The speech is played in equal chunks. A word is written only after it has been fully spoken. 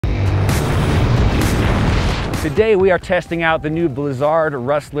Today we are testing out the new Blizzard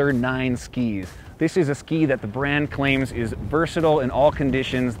Rustler 9 skis. This is a ski that the brand claims is versatile in all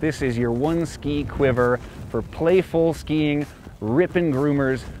conditions. This is your one ski quiver for playful skiing, ripping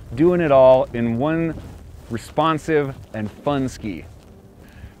groomers, doing it all in one responsive and fun ski.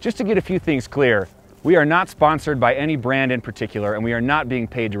 Just to get a few things clear, we are not sponsored by any brand in particular, and we are not being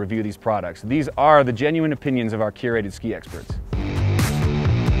paid to review these products. These are the genuine opinions of our curated ski experts.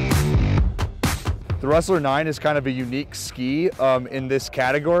 The Rustler 9 is kind of a unique ski in this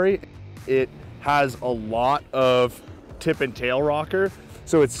category. It has a lot of tip and tail rocker,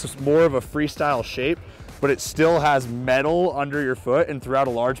 so it's just more of a freestyle shape, but it still has metal under your foot and throughout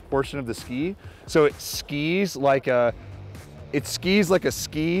a large portion of the ski. So it skis like a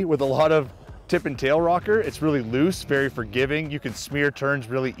ski with a lot of tip and tail rocker. It's really loose, very forgiving. You can smear turns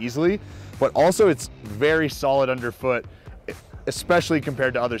really easily, but also it's very solid underfoot, especially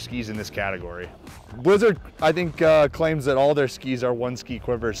compared to other skis in this category. Blizzard, I think, claims that all their skis are one ski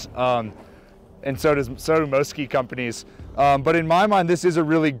quivers, and so do most ski companies. But in my mind, this is a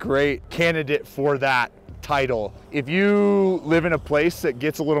really great candidate for that title. If you live in a place that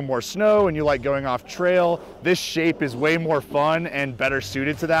gets a little more snow and you like going off trail, this shape is way more fun and better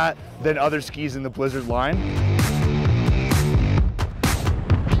suited to that than other skis in the Blizzard line.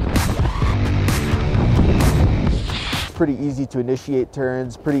 Pretty easy to initiate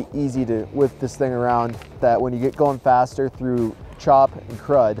turns, pretty easy to whip this thing around, that when you get going faster through chop and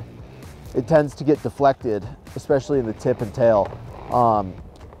crud, it tends to get deflected, especially in the tip and tail.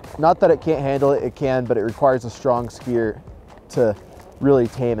 Not that it can't handle it, it can, but it requires a strong skier to really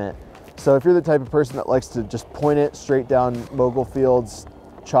tame it. So if you're the type of person that likes to just point it straight down mogul fields,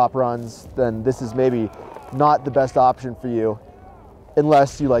 chop runs, then this is maybe not the best option for you,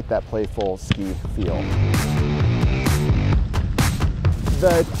 unless you like that playful ski feel.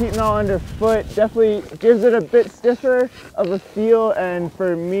 The Titanol underfoot definitely gives it a bit stiffer of a feel, and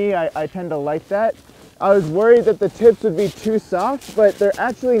for me, I tend to like that. I was worried that the tips would be too soft, but they're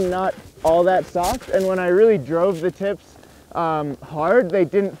actually not all that soft, and when I really drove the tips hard, they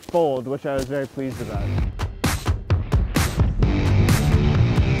didn't fold, which I was very pleased about.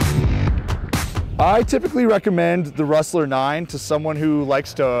 I typically recommend the Rustler 9 to someone who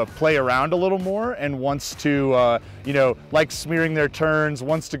likes to play around a little more and wants to, likes smearing their turns,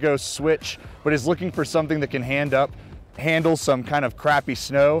 wants to go switch, but is looking for something that can handle some kind of crappy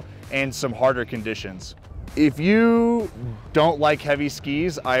snow and some harder conditions. If you don't like heavy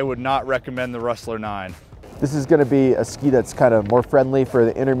skis, I would not recommend the Rustler 9. This is going to be a ski that's kind of more friendly for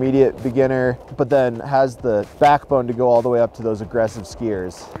the intermediate beginner, but then has the backbone to go all the way up to those aggressive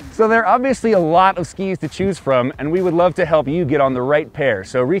skiers. So there are obviously a lot of skis to choose from, and we would love to help you get on the right pair.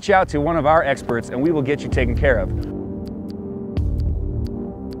 So reach out to one of our experts and we will get you taken care of.